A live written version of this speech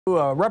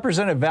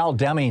Representative Val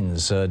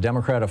Demings, a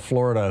Democrat of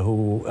Florida,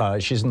 who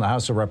she's in the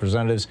House of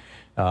Representatives,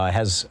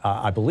 has,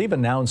 I believe,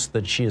 announced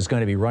that she is going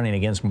to be running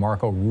against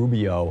Marco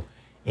Rubio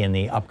in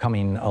the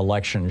upcoming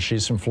election.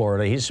 She's from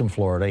Florida. He's from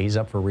Florida. He's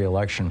up for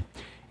re-election.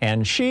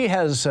 And she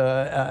has,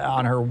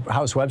 on her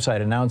House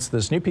website, announced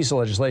this new piece of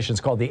legislation.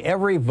 It's called the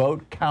Every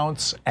Vote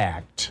Counts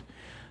Act.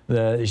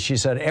 She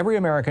said every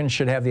American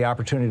should have the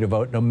opportunity to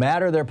vote, no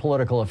matter their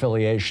political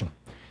affiliation.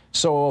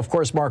 So, of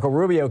course, Marco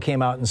Rubio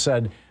came out and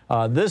said,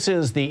 this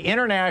is the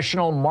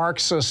international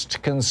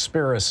Marxist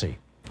conspiracy,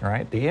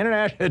 right? The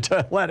international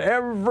to let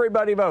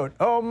everybody vote.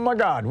 Oh, my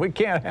God, we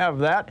can't have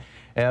that.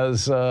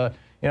 As, you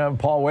know,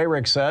 Paul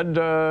Weyrich said,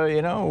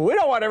 you know, we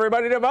don't want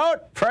everybody to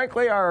vote.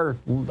 Frankly, our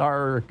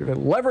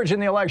leverage in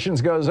the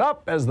elections goes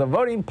up as the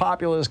voting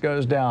populace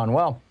goes down.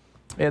 Well,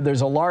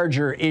 there's a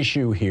larger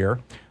issue here,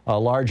 a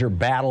larger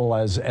battle,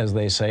 as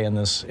they say in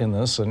this.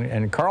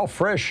 And Karl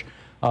Frisch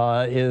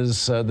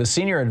is the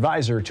senior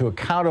advisor to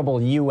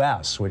Accountable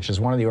U.S., which is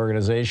one of the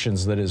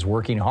organizations that is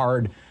working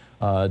hard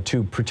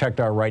to protect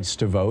our rights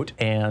to vote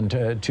and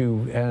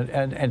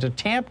to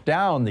tamp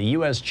down the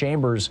U.S.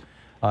 Chamber's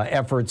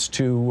efforts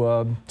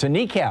to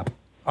kneecap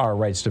our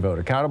rights to vote.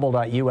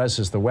 Accountable.us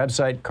is the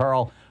website.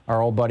 Karl,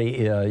 our old buddy,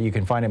 you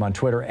can find him on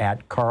Twitter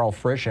at Karl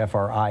Frisch,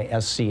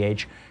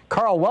 F-R-I-S-C-H.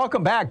 Karl,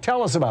 welcome back.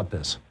 Tell us about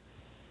this.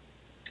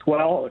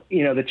 Well,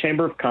 you know, the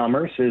Chamber of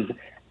Commerce is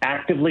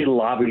actively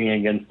lobbying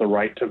against the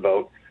right to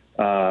vote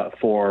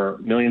for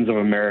millions of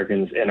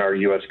Americans in our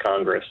U.S.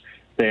 Congress.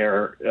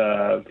 They're,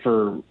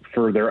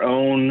 for their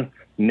own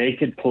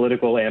naked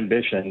political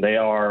ambition, they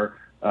are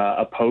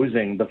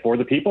opposing the For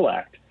the People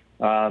Act.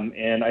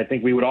 And I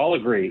think we would all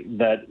agree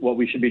that what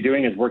we should be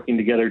doing is working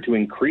together to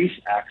increase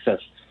access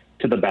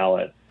to the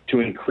ballot, to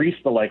increase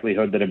the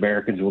likelihood that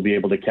Americans will be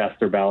able to cast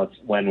their ballots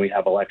when we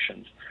have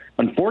elections.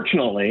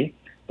 Unfortunately,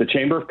 the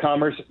Chamber of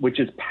Commerce, which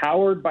is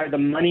powered by the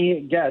money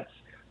it gets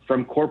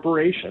from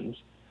corporations,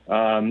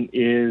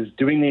 is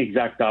doing the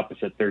exact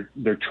opposite.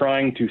 They're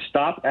trying to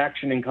stop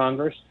action in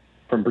Congress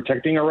from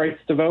protecting our rights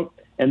to vote,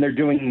 and they're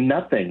doing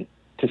nothing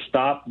to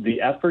stop the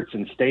efforts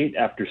in state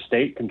after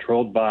state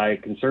controlled by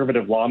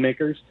conservative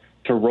lawmakers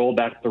to roll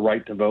back the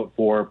right to vote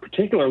for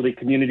particularly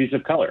communities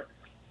of color.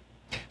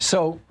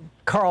 So,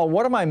 Karl,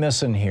 what am I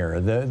missing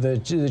here?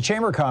 The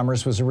Chamber of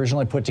Commerce was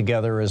originally put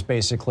together as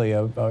basically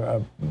a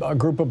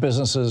group of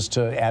businesses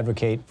to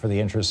advocate for the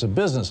interests of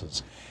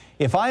businesses.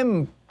 If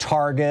I'm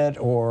Target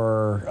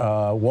or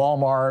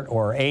Walmart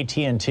or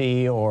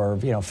AT&T or,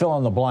 you know, fill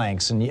in the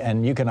blanks,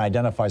 and you can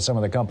identify some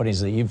of the companies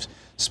that you've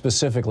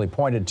specifically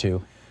pointed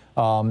to.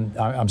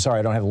 I'm sorry,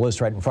 I don't have the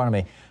list right in front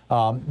of me.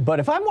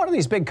 But if I'm one of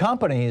these big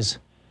companies,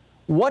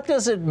 what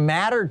does it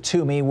matter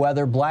to me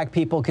whether black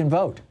people can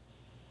vote?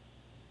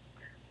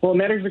 Well, it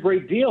matters a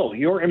great deal.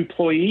 Your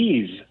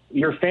employees,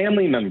 your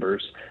family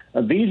members,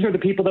 these are the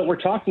people that we're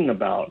talking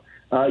about.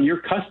 Your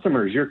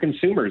customers, your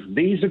consumers,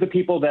 these are the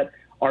people that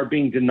are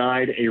being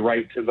denied a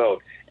right to vote.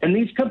 And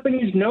these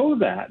companies know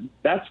that.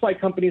 That's why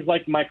companies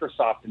like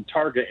Microsoft and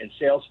Target and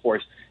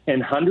Salesforce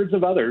and hundreds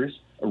of others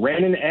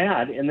ran an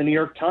ad in the New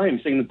York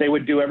Times saying that they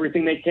would do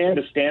everything they can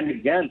to stand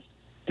against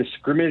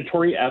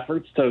discriminatory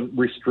efforts to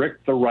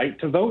restrict the right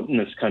to vote in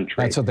this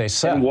country. That's what they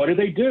said. And what do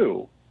they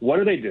do? What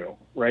do they do,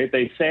 right?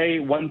 They say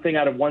one thing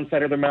out of one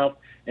side of their mouth,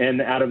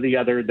 and out of the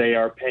other, they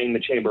are paying the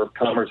Chamber of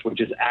Commerce,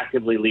 which is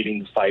actively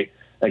leading the fight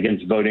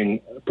against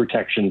voting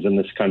protections in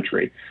this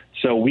country.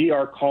 So we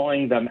are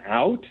calling them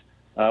out.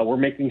 We're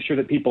making sure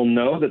that people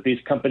know that these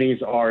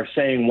companies are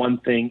saying one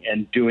thing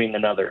and doing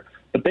another.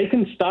 But they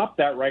can stop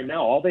that right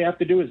now. All they have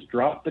to do is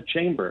drop the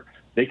Chamber.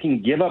 They can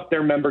give up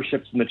their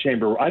memberships in the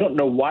Chamber. I don't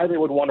know why they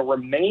would want to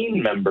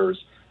remain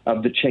members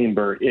of the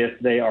Chamber if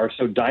they are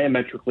so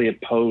diametrically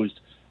opposed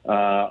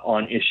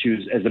on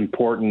issues as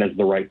important as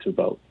the right to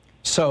vote.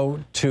 So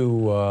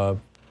to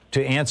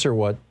answer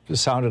what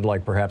sounded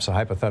like perhaps a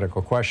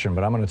hypothetical question,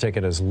 but I'm going to take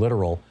it as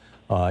literal,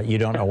 you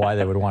don't know why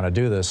they would want to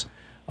do this.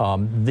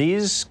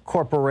 These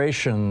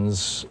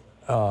corporations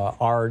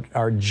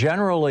are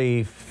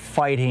generally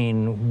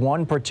fighting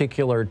one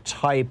particular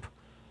type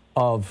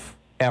of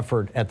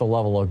effort at the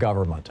level of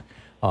government.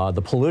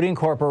 The polluting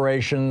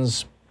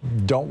corporations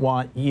don't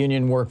want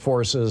union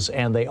workforces,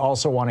 and they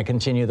also want to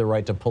continue the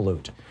right to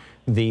pollute.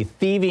 The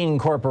thieving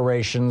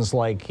corporations,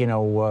 like, you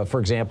know, for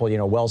example, you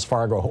know, Wells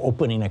Fargo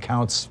opening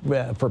accounts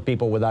for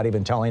people without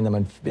even telling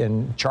them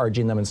and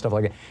charging them and stuff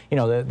like that. You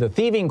know, the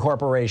thieving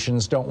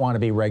corporations don't want to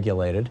be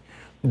regulated.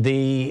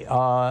 You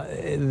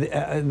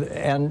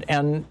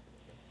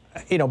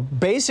know,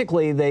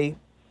 basically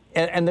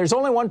and there's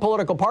only one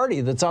political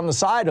party that's on the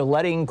side of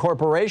letting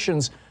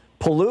corporations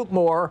pollute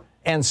more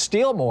and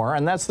steal more,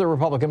 and that's the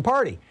Republican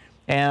Party.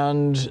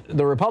 And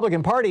the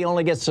Republican Party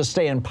only gets to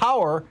stay in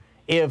power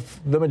if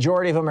the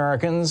majority of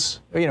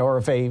Americans, you know, or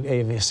if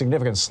a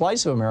significant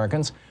slice of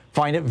Americans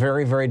find it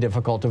very, very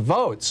difficult to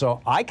vote. So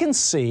I can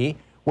see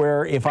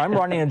where if I'm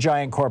running a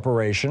giant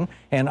corporation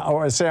and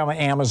or say I'm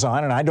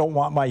Amazon and I don't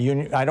want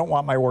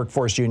my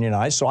workforce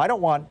unionized, so I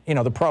don't want, you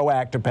know, the PRO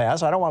Act to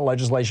pass. I don't want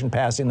legislation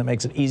passing that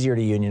makes it easier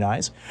to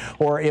unionize.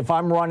 Or if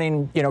I'm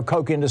running, you know,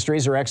 Koch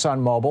Industries or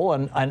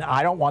ExxonMobil and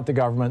I don't want the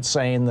government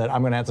saying that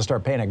I'm going to have to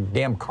start paying a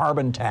damn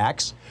carbon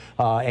tax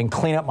and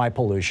clean up my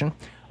pollution,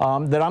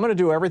 that I'm going to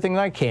do everything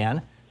that I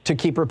can to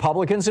keep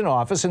Republicans in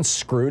office and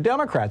screw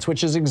Democrats,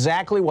 which is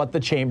exactly what the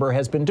chamber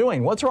has been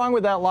doing. What's wrong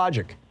with that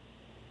logic?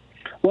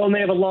 Well, and they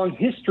have a long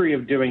history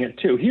of doing it,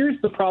 too.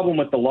 Here's the problem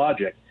with the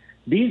logic.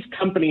 These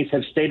companies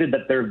have stated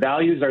that their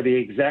values are the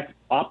exact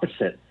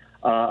opposite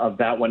of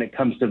that when it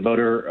comes to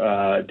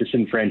voter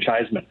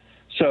disenfranchisement.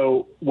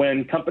 So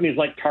when companies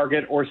like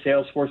Target or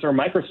Salesforce or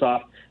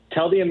Microsoft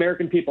tell the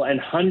American people and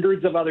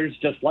hundreds of others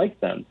just like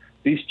them,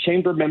 these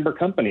chamber member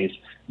companies,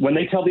 when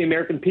they tell the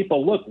American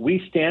people, look,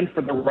 we stand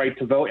for the right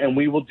to vote and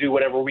we will do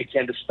whatever we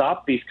can to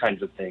stop these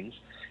kinds of things.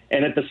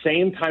 And at the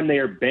same time, they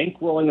are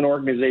bankrolling an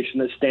organization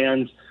that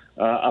stands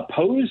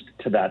opposed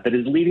to that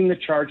is leading the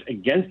charge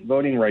against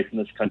voting rights in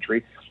this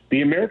country.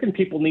 The American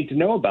people need to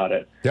know about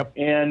it. Yep.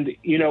 And,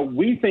 you know,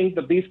 we think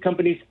that these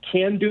companies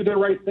can do the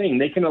right thing.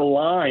 They can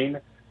align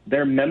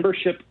their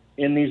membership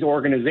in these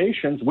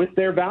organizations with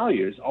their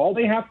values. All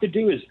they have to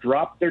do is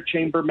drop their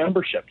chamber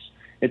memberships.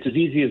 It's as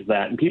easy as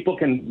that. And people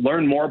can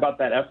learn more about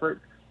that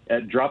effort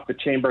at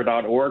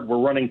dropthechamber.org. We're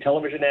running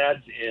television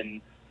ads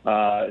in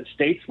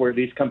states where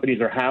these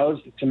companies are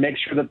housed to make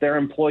sure that their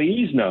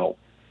employees know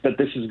that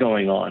this is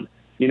going on.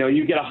 You know,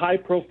 you get a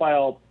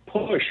high-profile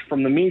push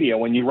from the media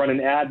when you run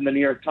an ad in the New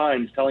York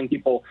Times telling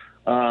people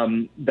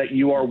that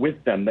you are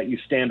with them, that you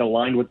stand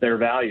aligned with their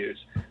values.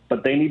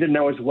 But they need to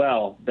know as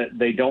well that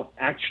they don't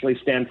actually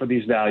stand for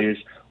these values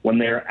when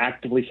they are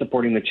actively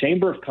supporting the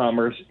Chamber of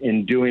Commerce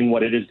in doing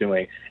what it is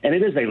doing. And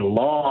it is a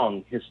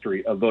long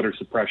history of voter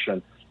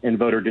suppression and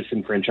voter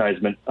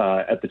disenfranchisement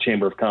at the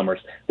Chamber of Commerce.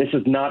 This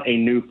is not a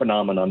new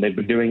phenomenon. They've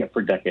been doing it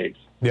for decades.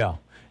 Yeah.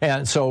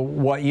 And so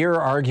what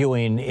you're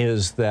arguing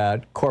is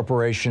that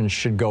corporations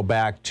should go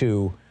back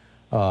to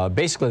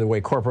basically the way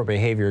corporate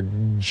behavior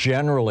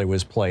generally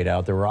was played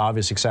out. There were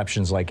obvious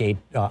exceptions like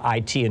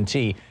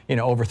IT&T, you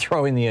know,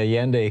 overthrowing the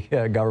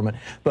Allende government.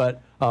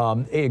 But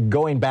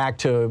going back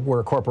to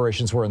where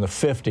corporations were in the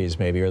 50s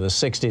maybe or the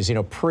 60s, you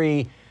know,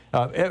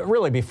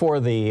 really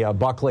before the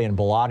Buckley and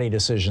Bellotti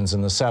decisions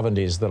in the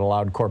 70s that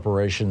allowed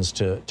corporations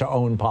to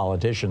own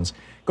politicians,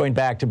 going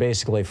back to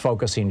basically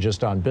focusing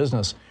just on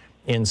business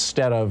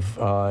instead of,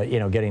 you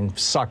know, getting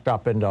sucked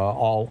up into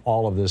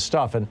all of this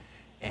stuff.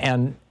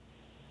 And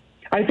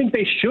I think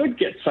they should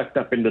get sucked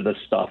up into this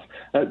stuff.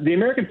 The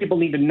American people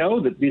need to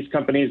know that these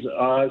companies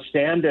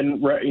stand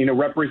and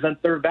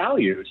represent their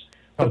values,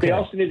 but okay. They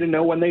also need to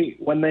know when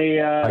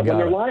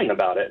they're lying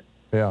about it.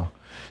 Yeah.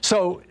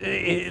 So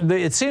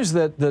it seems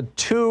that the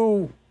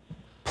two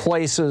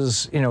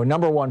places, you know,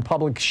 number one,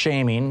 public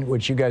shaming,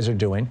 which you guys are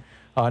doing.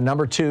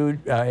 Number two,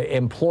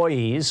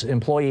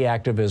 employee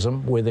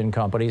activism within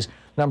companies.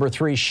 Number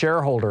three,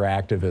 shareholder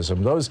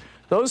activism.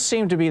 Those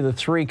seem to be the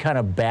three kind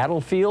of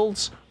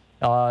battlefields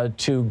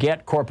to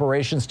get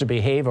corporations to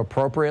behave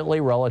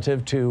appropriately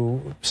relative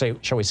to, say,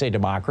 shall we say,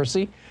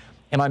 democracy.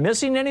 Am I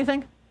missing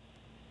anything?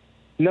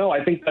 No,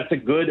 I think that's a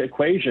good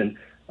equation.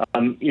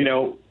 You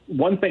know,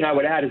 one thing I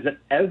would add is that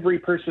every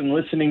person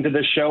listening to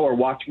this show or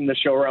watching the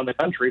show around the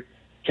country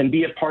can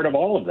be a part of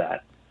all of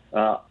that.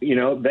 You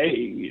know,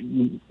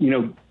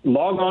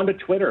 log on to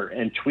Twitter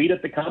and tweet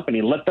at the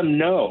company. Let them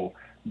know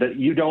that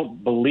you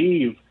don't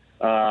believe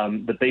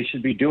that they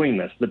should be doing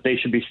this, that they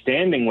should be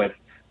standing with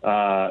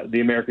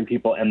the American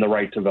people and the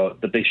right to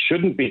vote, that they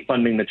shouldn't be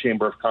funding the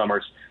Chamber of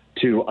Commerce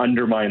to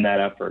undermine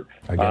that effort.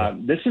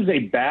 This is a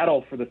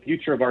battle for the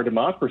future of our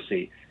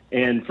democracy.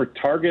 And for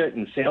Target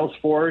and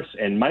Salesforce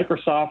and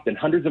Microsoft and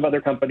hundreds of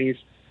other companies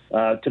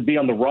to be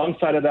on the wrong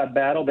side of that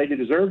battle, they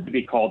deserve to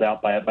be called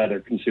out by their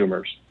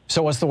consumers.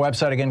 So what's the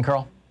website again,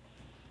 Karl?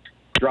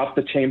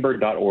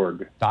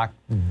 Dropthechamber.org.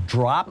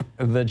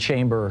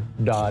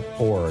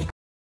 Dropthechamber.org.